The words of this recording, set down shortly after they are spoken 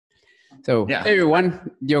So, Yeah. hey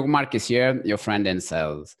everyone, Diogo Marques here, your friend in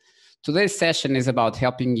sales. Today's session is about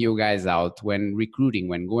helping you guys out when recruiting,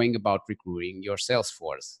 when going about recruiting your sales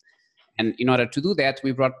force. And in order to do that,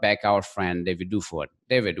 we brought back our friend, David Duford.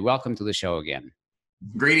 David, welcome to the show again.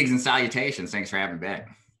 Greetings and salutations. Thanks for having me back.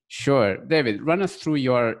 Sure. David, run us through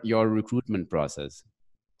your recruitment process.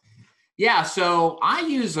 Yeah, so I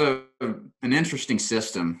use an interesting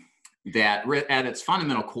system that at its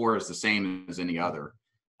fundamental core is the same as any other.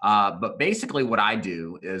 But basically what I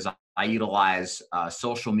do is I utilize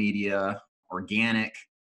social media, organic,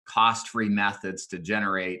 cost-free methods to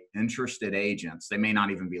generate interested agents. They may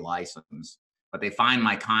not even be licensed, but they find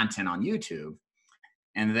my content on YouTube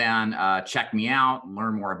and then check me out,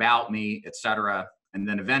 learn more about me, et cetera, and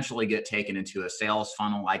then eventually get taken into a sales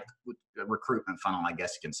funnel, like a recruitment funnel, I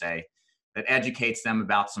guess you can say, that educates them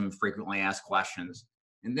about some frequently asked questions.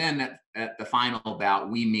 And then at the final bout,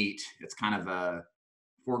 we meet. It's kind of a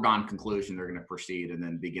foregone conclusion. They're going to proceed and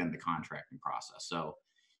then begin the contracting process. So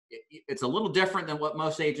it's a little different than what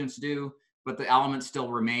most agents do, but the elements still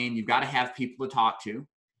remain. You've got to have people to talk to.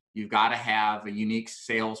 You've got to have a unique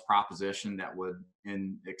sales proposition that would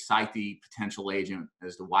excite the potential agent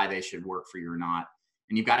as to why they should work for you or not.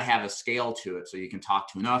 And you've got to have a scale to it so you can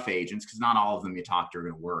talk to enough agents, because not all of them you talk to are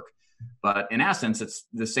going to work. But in essence, it's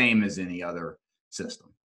the same as any other system.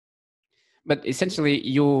 But essentially,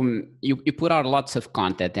 you put out lots of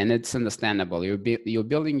content, and it's understandable. You're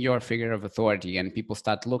building your figure of authority, and people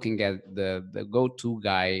start looking at the go-to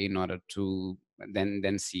guy in order to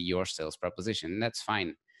then see your sales proposition. And that's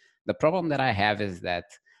fine. The problem that I have is that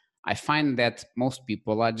I find that most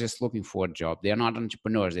people are just looking for a job. They're not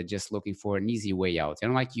entrepreneurs. They're just looking for an easy way out.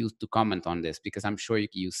 I'd like you to comment on this, because I'm sure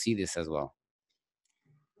you see this as well.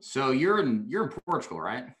 So you're in Portugal,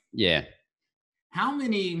 right? Yeah.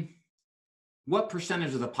 What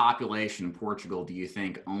percentage of the population in Portugal do you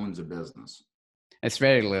think owns a business? It's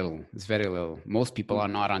very little. It's very little. Most people are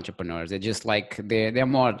not entrepreneurs. They're just like they're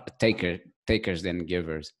more takers than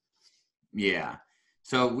givers. Yeah.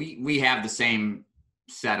 So we have the same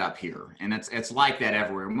setup here, and it's like that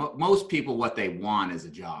everywhere. Most people, what they want is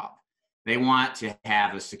a job. They want to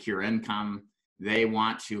have a secure income. They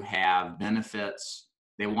want to have benefits.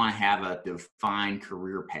 They want to have a defined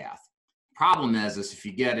career path. Problem is if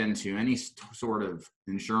you get into any sort of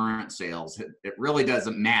insurance sales, it really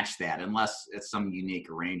doesn't match that unless it's some unique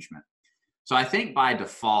arrangement. So I think by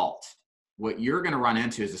default, what you're going to run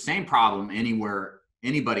into is the same problem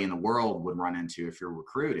anybody in the world would run into if you're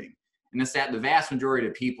recruiting. And it's that the vast majority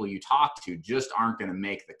of people you talk to just aren't going to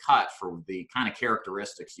make the cut for the kind of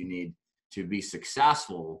characteristics you need to be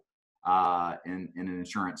successful in an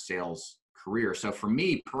insurance sales career. So for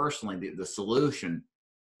me personally, the solution,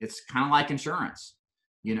 it's kind of like insurance,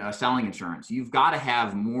 selling insurance. You've got to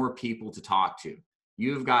have more people to talk to.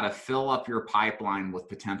 You've got to fill up your pipeline with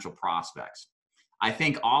potential prospects. I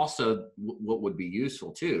think also what would be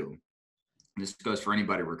useful too, this goes for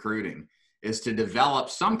anybody recruiting, is to develop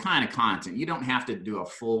some kind of content. You don't have to do a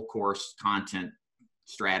full course content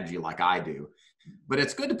strategy like I do, but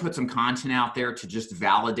it's good to put some content out there to just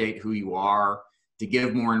validate who you are, to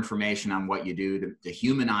give more information on what you do, to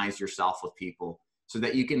humanize yourself with people so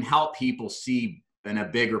that you can help people see in a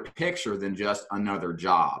bigger picture than just another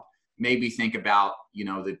job. Maybe think about,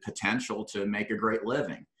 the potential to make a great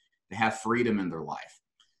living, to have freedom in their life.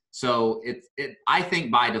 So I think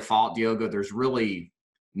by default, Diogo, there's really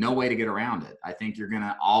no way to get around it. I think you're going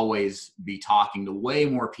to always be talking to way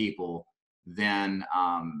more people than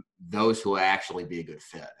those who will actually be a good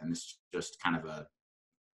fit. And it's just kind of a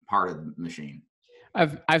part of the machine.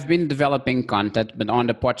 I've been developing content, but on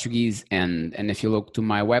the Portuguese end. And if you look to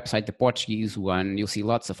my website, the Portuguese one, you'll see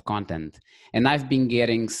lots of content. And I've been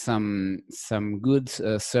getting some good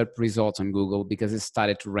SERP results on Google, because it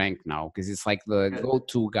started to rank now, because it's like the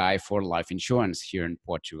go-to guy for life insurance here in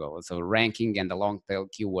Portugal. So ranking and the long tail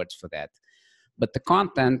keywords for that. But the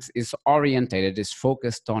content is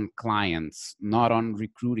focused on clients, not on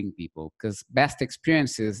recruiting people, because best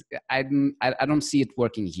experiences, I don't see it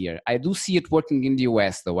working here. I do see it working in the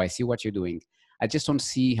US, though. I see what you're doing. I just don't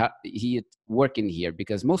see it working here,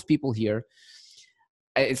 because most people here,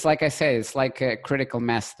 it's like I say, it's like a critical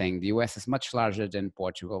mass thing. The US is much larger than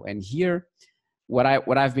Portugal. And here, what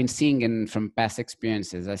I've been seeing from past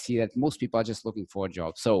experiences, I see that most people are just looking for a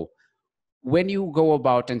job. So when you go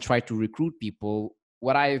about and try to recruit people,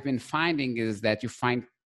 what I've been finding is that you find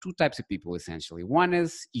two types of people, essentially. One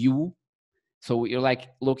is you. So you're like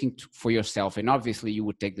looking for yourself, and obviously you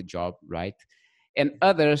would take the job, right? And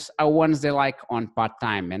others are ones they like on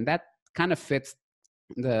part-time, and that kind of fits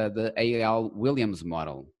the A.L. Williams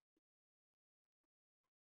model.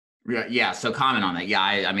 Yeah. So comment on that. Yeah.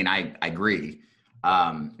 I mean, I agree.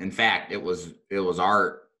 In fact, it was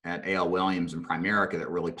Art at A.L. Williams and Primerica that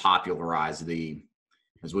really popularized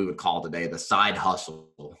as we would call today, the side hustle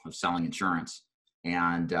of selling insurance.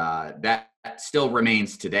 And that still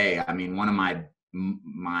remains today. I mean, one of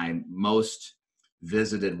my most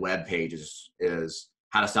visited web pages is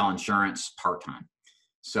how to sell insurance part-time.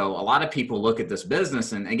 So a lot of people look at this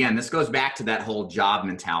business, and again, this goes back to that whole job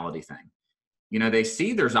mentality thing. They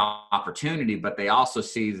see there's opportunity, but they also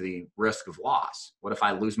see the risk of loss. What if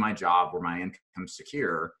I lose my job where my income's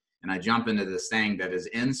secure and I jump into this thing that is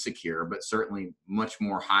insecure, but certainly much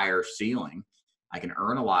more higher ceiling? I can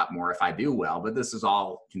earn a lot more if I do well, but this is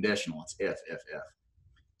all conditional. It's if.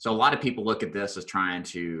 So a lot of people look at this as trying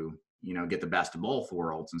to, get the best of both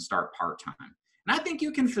worlds and start part-time. And I think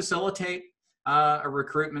you can facilitate a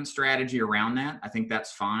recruitment strategy around that. I think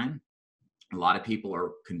that's fine. A lot of people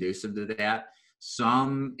are conducive to that.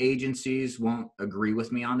 Some agencies won't agree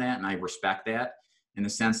with me on that, and I respect that in the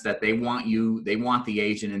sense that they want the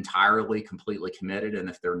agent entirely, completely committed. And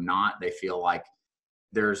if they're not, they feel like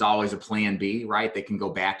there's always a plan B, right? They can go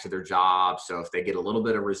back to their job. So if they get a little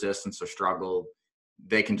bit of resistance or struggle,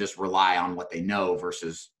 they can just rely on what they know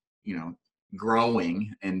versus,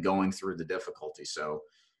 growing and going through the difficulty. So,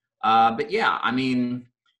 but yeah, I mean,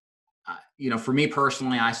 for me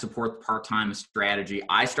personally, I support the part-time strategy.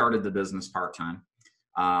 I started the business part-time.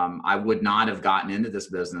 I would not have gotten into this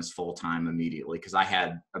business full-time immediately because I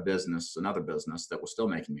had another business that was still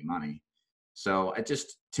making me money. So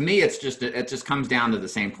to me, it just comes down to the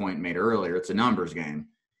same point made earlier. It's a numbers game.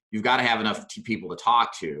 You've got to have enough people to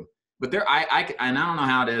talk to. But and I don't know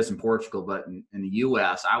how it is in Portugal, but in the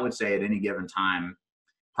U.S., I would say at any given time,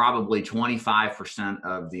 probably 25%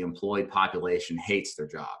 of the employed population hates their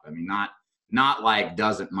job. I mean, not like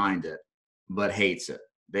doesn't mind it, but hates it.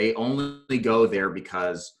 They only go there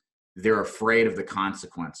because they're afraid of the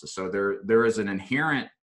consequences. So there is an inherent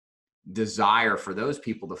desire for those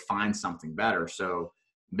people to find something better. So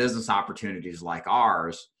business opportunities like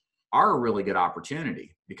ours are a really good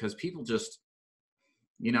opportunity because people just,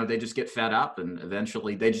 they just get fed up and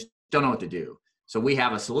eventually they just don't know what to do. So we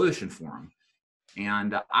have a solution for them.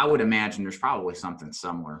 And I would imagine there's probably something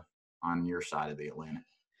similar on your side of the Atlantic.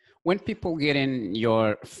 When people get in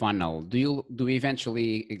your funnel, do you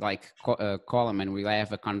eventually call them and we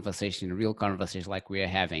have a real conversation like we are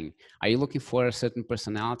having? Are you looking for a certain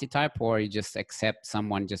personality type, or you just accept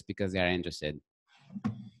someone just because they are interested?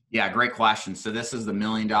 Yeah, great question. So this is the $1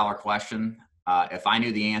 million question. If I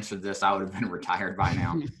knew the answer to this, I would have been retired by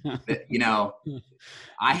now.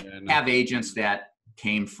 I have agents that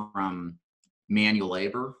came from manual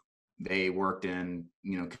labor. They worked in,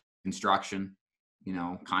 construction,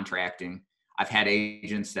 contracting. I've had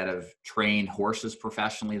agents that have trained horses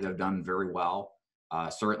professionally that have done very well.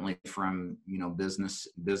 Certainly from, business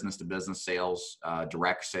to business sales,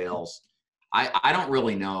 direct sales. I don't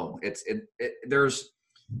really know. It's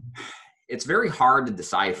very hard to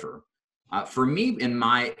decipher. For me in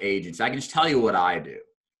my agents, I can just tell you what I do.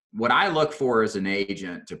 What I look for as an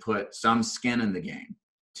agent to put some skin in the game.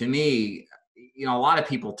 To me, a lot of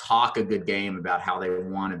people talk a good game about how they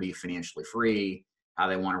want to be financially free, how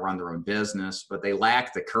they want to run their own business, but they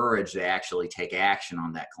lack the courage to actually take action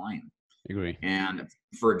on that claim. Agree. And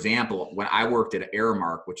for example, when I worked at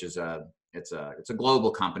Aramark, which is it's a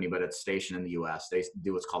global company, but it's stationed in the U.S. They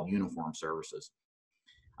do what's called uniform services.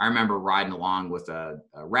 I remember riding along with a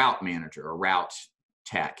route manager, a route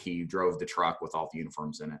tech. He drove the truck with all the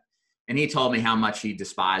uniforms in it. And he told me how much he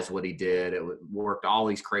despised what he did. It worked all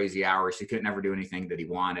these crazy hours. He could never do anything that he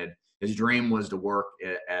wanted. His dream was to work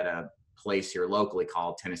at a place here locally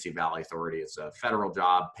called Tennessee Valley Authority. It's a federal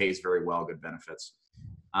job, pays very well, good benefits.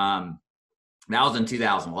 That was in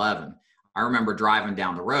 2011. I remember driving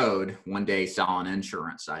down the road one day selling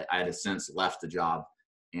insurance. I had since left the job,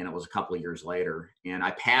 and it was a couple of years later. And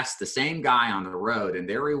I passed the same guy on the road, and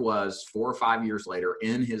there he was 4 or 5 years later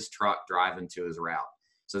in his truck driving to his route.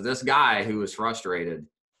 So this guy who was frustrated,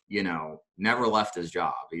 never left his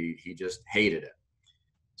job. He just hated it.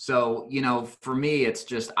 So, for me, it's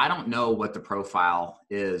just, I don't know what the profile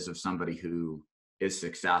is of somebody who is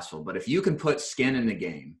successful, but if you can put skin in the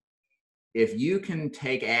game, if you can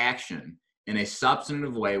take action in a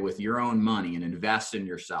substantive way with your own money and invest in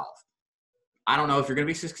yourself, I don't know if you're going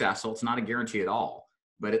to be successful. It's not a guarantee at all,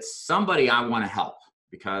 but it's somebody I want to help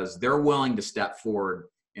because they're willing to step forward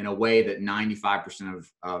in a way that 95%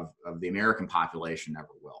 of the American population never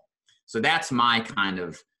will. So that's my kind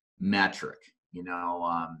of metric,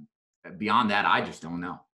 beyond that, I just don't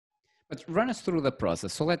know. But run us through the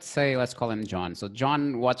process. So let's call him John. So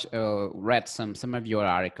John read some of your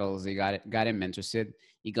articles. He got him interested.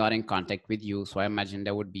 he got in contact with you. So I imagine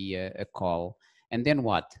there would be a call. And then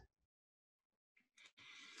what?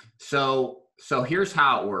 So here's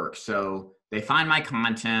how it works. So they find my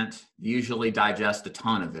content, usually digest a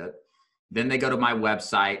ton of it. Then they go to my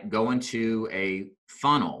website, go into a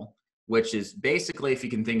funnel, which is basically, if you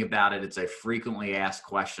can think about it, it's a frequently asked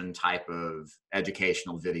question type of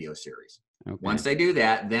educational video series. Okay. Once they do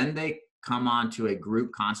that, then they come on to a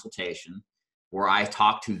group consultation where I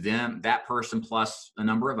talk to them, that person plus a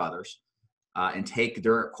number of others, and take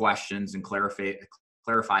their questions and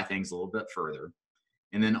clarify things a little bit further.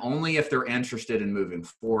 And then only if they're interested in moving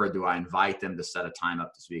forward do I invite them to set a time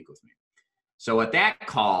up to speak with me. So at that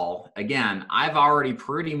call, again, I've already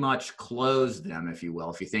pretty much closed them, if you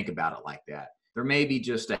will, if you think about it like that. There may be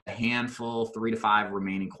just a handful, 3 to 5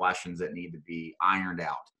 remaining questions that need to be ironed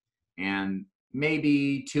out. And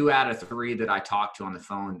maybe 2 out of 3 that I talk to on the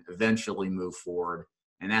phone eventually move forward.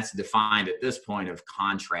 And that's defined at this point of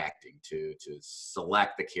contracting to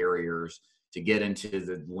select the carriers, to get into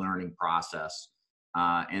the learning process.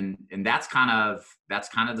 And that's kind of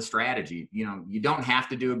the strategy. You know, you don't have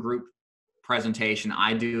to do a group presentation.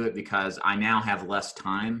 I do it because I now have less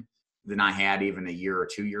time than I had even a year or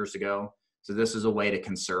 2 years ago. So this is a way to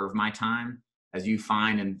conserve my time, as you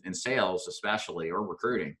find in sales, especially, or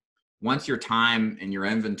recruiting. Once your time and your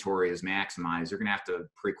inventory is maximized, you're going to have to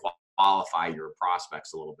pre-qualify your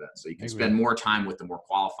prospects a little bit so you can spend more time with the more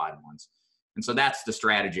qualified ones. And so that's the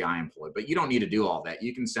strategy I employ. But you don't need to do all that.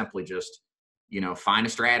 You can simply just, you know, find a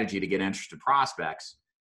strategy to get interested prospects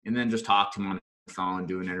and then just talk to them on the phone,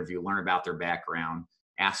 do an interview, learn about their background,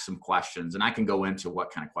 ask some questions. And I can go into what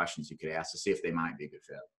kind of questions you could ask to see if they might be a good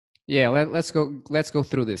fit. Yeah, let's go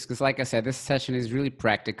through this, because like I said, this session is really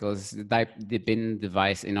practical. It's the bin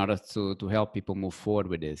device in order to help people move forward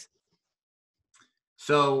with this.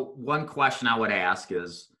 So one question I would ask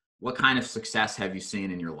is, what kind of success have you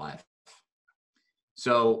seen in your life?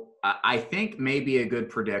 So I think maybe a good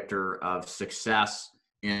predictor of success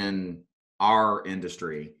in our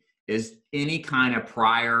industry is any kind of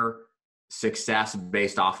prior success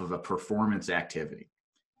based off of a performance activity.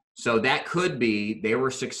 So that could be they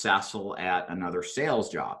were successful at another sales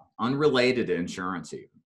job, unrelated to insurance even.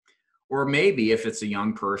 Or maybe if it's a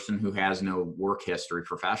young person who has no work history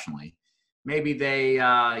professionally, maybe they,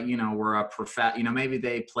 were maybe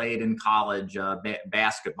they played in college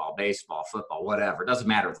basketball, baseball, football, whatever. It doesn't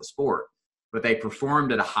matter the sport, but they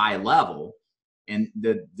performed at a high level. And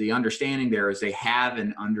the understanding there is they have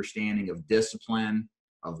an understanding of discipline,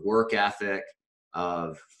 of work ethic,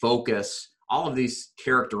 of focus, all of these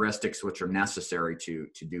characteristics which are necessary to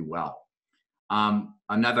do well.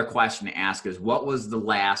 Another question to ask is, what was the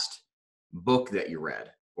last book that you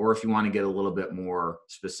read? Or if you want to get a little bit more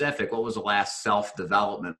specific, what was the last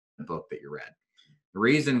self-development book that you read? The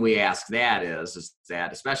reason we ask that is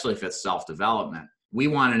that, especially if it's self-development, we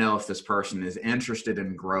want to know if this person is interested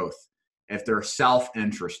in growth, if they're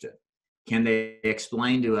self-interested. Can they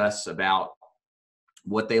explain to us about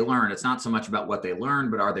what they learned? It's not so much about what they learned,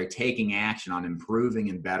 but are they taking action on improving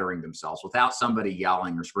and bettering themselves without somebody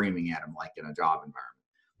yelling or screaming at them like in a job environment?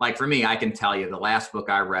 Like for me, I can tell you the last book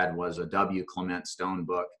I read was a W. Clement Stone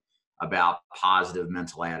book about positive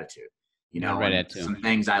mental attitude. You know, some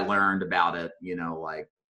things I learned about it, you know, like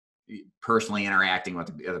personally interacting with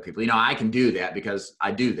other people. You know, I can do that because I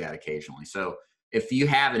do that occasionally. So if you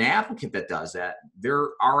have an advocate that does that, they're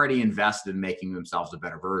already invested in making themselves a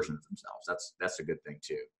better version of themselves. That's a good thing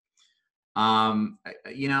too.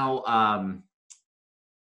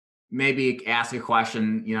 Maybe ask a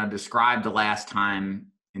question, you know, describe the last time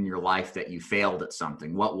in your life that you failed at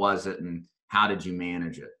something. What was it and how did you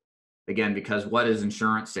manage it? Again, because what is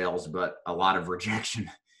insurance sales but a lot of rejection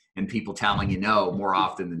and people telling you no more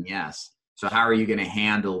often than yes. So how are you going to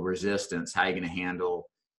handle resistance? How are you going to handle,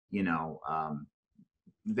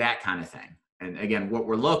 that kind of thing? And again, what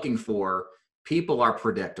we're looking for, people are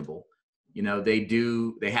predictable. You know, they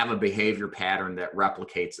have a behavior pattern that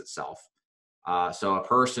replicates itself. So a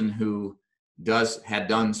person who had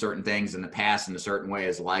done certain things in the past in a certain way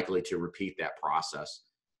is likely to repeat that process.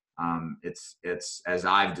 It's as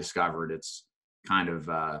I've discovered, it's kind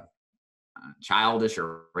of childish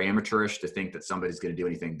or amateurish to think that somebody's going to do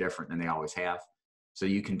anything different than they always have. So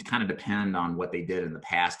you can kind of depend on what they did in the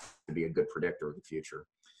past to be a good predictor of the future.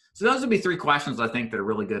 So those would be 3 questions I think that are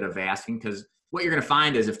really good of asking, because what you're going to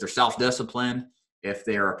find is if they're self-disciplined, if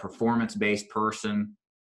they're a performance-based person,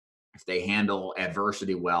 if they handle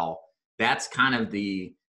adversity well, that's kind of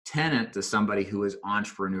the tenet to somebody who is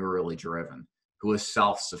entrepreneurially driven, who is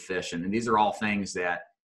self-sufficient. And these are all things that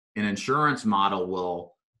an insurance model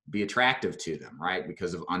will be attractive to them, right?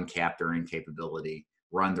 Because of uncapped earning capability,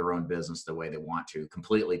 run their own business the way they want to,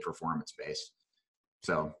 completely performance based.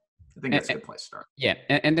 So I think that's a good place to start. Yeah,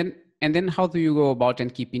 and then how do you go about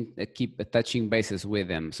and keep touching bases with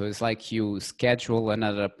them? So it's like you schedule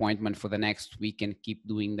another appointment for the next week and keep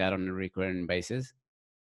doing that on a recurring basis.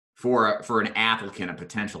 For an applicant, a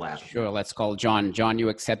potential applicant. Sure, let's call John. John, you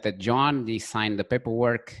accepted John. He signed the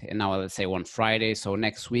paperwork, and now let's say on Friday. So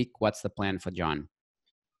next week, what's the plan for John?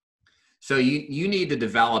 So you need to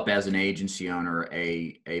develop as an agency owner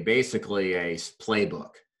basically a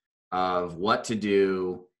playbook of what to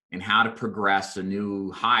do and how to progress a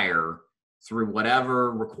new hire through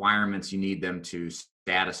whatever requirements you need them to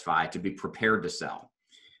satisfy to be prepared to sell.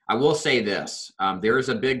 I will say this, there is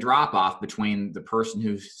a big drop off between the person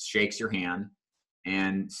who shakes your hand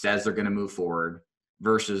and says they're going to move forward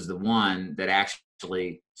versus the one that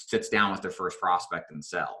actually sits down with their first prospect and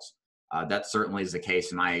sells. That certainly is the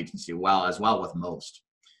case in my agency, as well with most.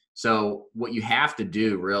 So what you have to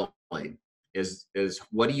do really is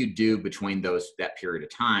what do you do between that period of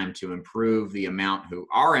time to improve the amount who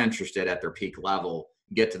are interested at their peak level,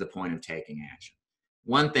 get to the point of taking action.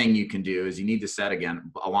 One thing you can do is you need to set,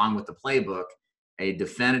 again, along with the playbook, a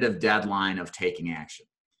definitive deadline of taking action.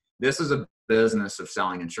 This is a business of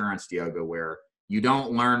selling insurance, Diogo, where you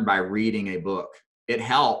don't learn by reading a book. It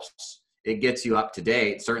helps. It gets you up to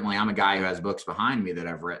date. Certainly, I'm a guy who has books behind me that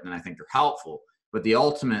I've written, and I think they're helpful. But the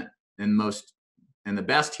ultimate and the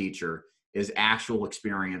best teacher is actual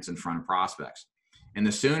experience in front of prospects. And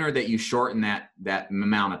the sooner that you shorten that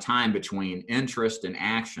amount of time between interest and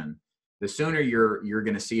action, the sooner you're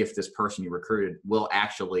going to see if this person you recruited will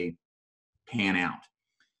actually pan out.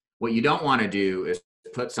 What you don't want to do is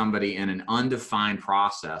put somebody in an undefined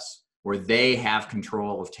process where they have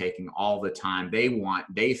control of taking all the time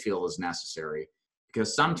they feel is necessary,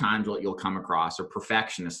 because sometimes what you'll come across are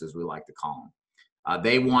perfectionists, as we like to call them.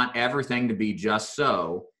 They want everything to be just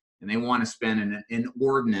so, and they want to spend an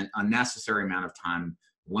inordinate, unnecessary amount of time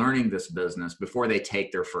learning this business before they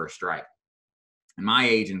take their first strike. In my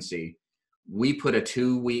agency, we put a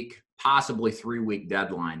 2-week, possibly 3-week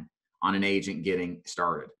deadline on an agent getting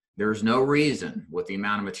started. There's no reason, with the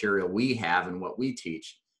amount of material we have and what we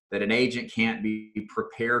teach, that an agent can't be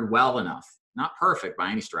prepared well enough, not perfect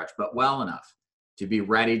by any stretch, but well enough to be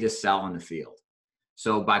ready to sell in the field.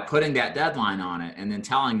 So by putting that deadline on it and then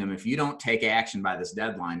telling them, if you don't take action by this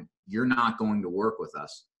deadline, you're not going to work with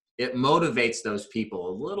us, it motivates those people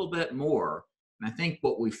a little bit more. And I think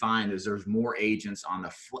what we find is there's more agents on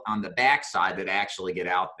the backside that actually get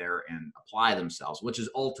out there and apply themselves, which is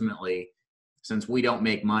ultimately, since we don't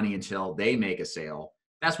make money until they make a sale,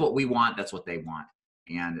 that's what we want, that's what they want.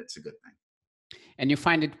 And it's a good thing. And you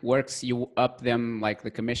find it works, you up them like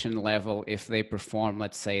the commission level if they perform,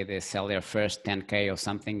 let's say they sell their first 10K or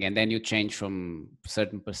something, and then you change from a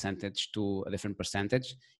certain percentage to a different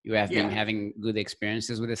percentage. You have been having good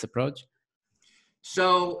experiences with this approach?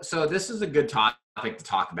 So this is a good topic to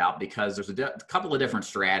talk about, because there's a couple of different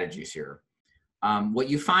strategies here. What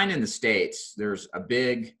you find in the States, there's a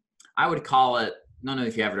big, I would call it, I don't know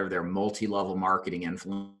if you have it over there, multi-level marketing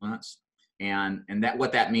influence. And that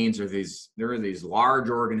what that means are there are these large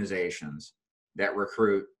organizations that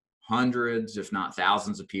recruit hundreds, if not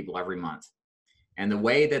thousands of people every month. And the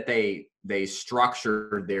way that they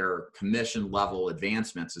structure their commission level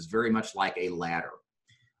advancements is very much like a ladder.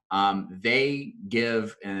 They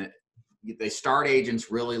start agents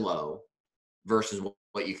really low versus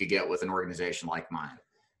what you could get with an organization like mine.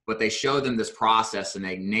 But they show them this process and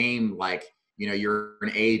they name, like, you're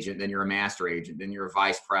an agent, then you're a master agent, then you're a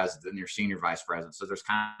vice president, then you're senior vice president. So there's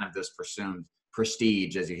kind of this presumed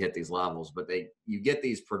prestige as you hit these levels, but you get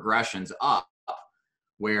these progressions up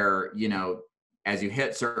where, as you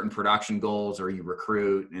hit certain production goals or you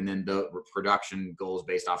recruit, and then the production goals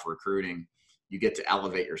based off of recruiting, you get to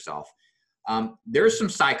elevate yourself. There's some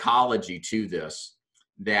psychology to this,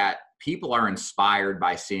 that people are inspired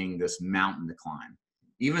by seeing this mountain to climb,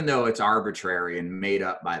 even though it's arbitrary and made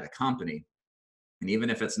up by the company. And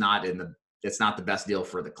even if it's not the best deal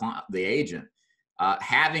for the agent,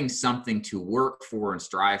 having something to work for and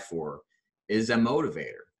strive for is a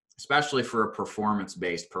motivator, especially for a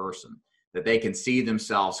performance-based person, that they can see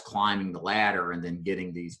themselves climbing the ladder and then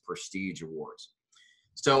getting these prestige awards.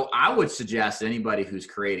 So I would suggest anybody who's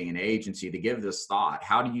creating an agency to give this thought.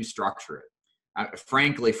 How do you structure it?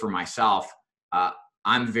 Frankly, for myself,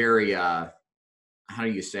 I'm very, how do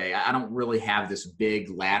you say, I don't really have this big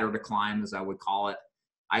ladder to climb, as I would call it.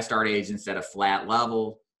 I start agents at a flat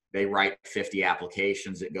level. They write 50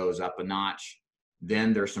 applications. It goes up a notch.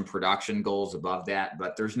 Then there's some production goals above that,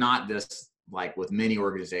 but there's not this, like with many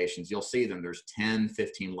organizations, you'll see them, there's 10,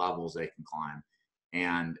 15 levels they can climb.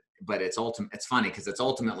 And but it's funny because it's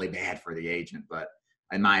ultimately bad for the agent, but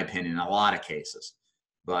in my opinion, in a lot of cases.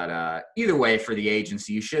 But either way, for the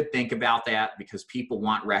agency, you should think about that because people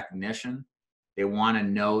want recognition. They want to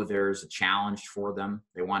know there's a challenge for them.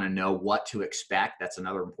 They want to know what to expect. That's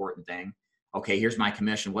another important thing. Okay, here's my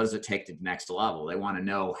commission. What does it take to the next level? They want to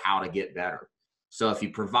know how to get better. So if you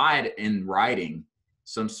provide in writing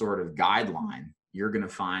some sort of guideline, you're going to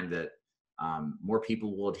find that more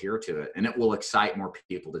people will adhere to it, and it will excite more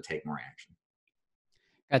people to take more action.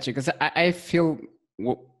 Gotcha. Because I feel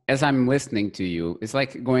as I'm listening to you, it's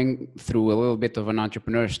like going through a little bit of an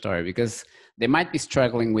entrepreneur story because they might be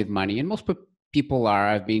struggling with money, and most people are.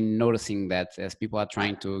 I've been noticing that as people are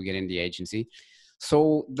trying to get in the agency.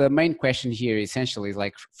 So the main question here essentially is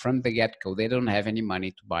like from the get-go, they don't have any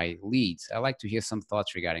money to buy leads. I'd like to hear some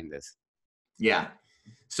thoughts regarding this. Yeah.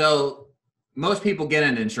 So most people get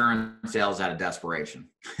into insurance sales out of desperation.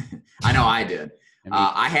 I know I did.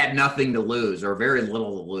 I had nothing to lose or very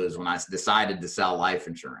little to lose when I decided to sell life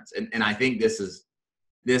insurance. And I think this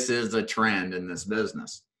is a trend in this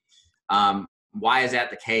business. Why is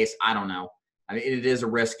that the case? I don't know. I mean, it is a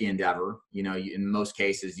risky endeavor. You know, in most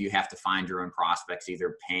cases, you have to find your own prospects,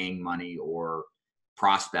 either paying money or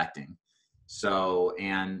prospecting. So,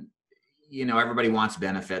 and, you know, everybody wants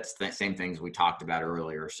benefits, same things we talked about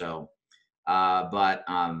earlier. So,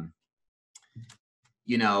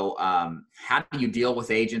 you know, how do you deal with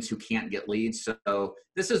agents who can't get leads? So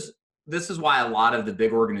this is why a lot of the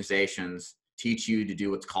big organizations teach you to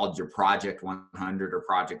do what's called your Project 100 or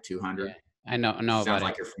Project 200. Yeah, I know Sounds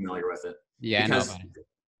like you're familiar with it. Yeah, because, I know about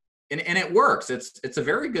it. And it works. It's a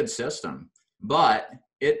very good system, but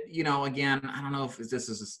it, you know, again, I don't know if this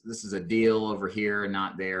is a deal over here and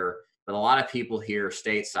not there, but a lot of people here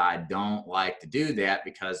stateside don't like to do that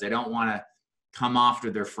because they don't want to come after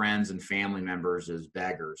their friends and family members as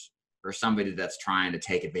beggars or somebody that's trying to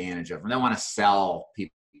take advantage of them. They want to sell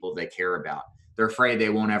people they care about. They're afraid they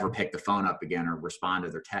won't ever pick the phone up again or respond to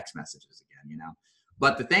their text messages again, you know?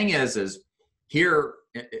 But the thing is here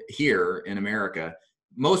in America,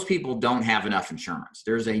 most people don't have enough insurance.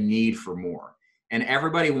 There's a need for more. And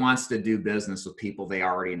everybody wants to do business with people they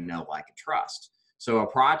already know, like, and trust. So a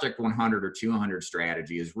Project 100 or 200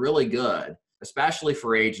 strategy is really good, especially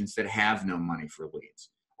for agents that have no money for leads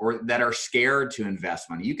or that are scared to invest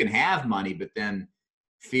money. You can have money, but then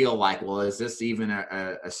feel like, well, is this even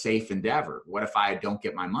a safe endeavor? What if I don't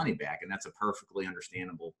get my money back? And that's a perfectly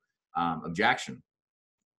understandable objection.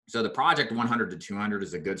 So the Project 100 to 200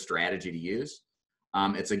 is a good strategy to use.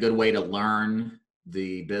 It's a good way to learn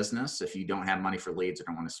the business if you don't have money for leads or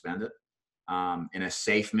don't want to spend it. In a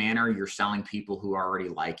safe manner, you're selling people who already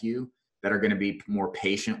like you, that are going to be more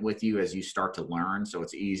patient with you as you start to learn. So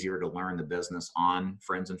it's easier to learn the business on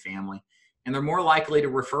friends and family. And they're more likely to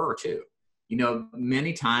refer too. You know,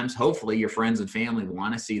 many times, hopefully your friends and family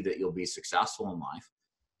want to see that you'll be successful in life.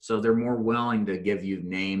 So they're more willing to give you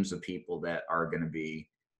names of people that are going to be,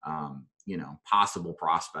 you know, possible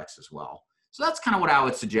prospects as well. So that's kind of what I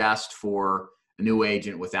would suggest for a new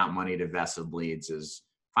agent without money to vested leads is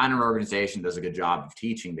find an organization that does a good job of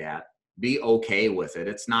teaching that. Be okay with it.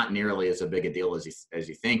 It's not nearly as a big a deal as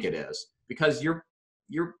you think it is, because the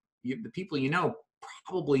people you know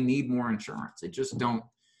probably need more insurance. They just don't.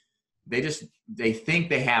 They think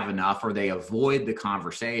they have enough, or they avoid the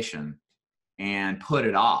conversation and put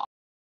it off.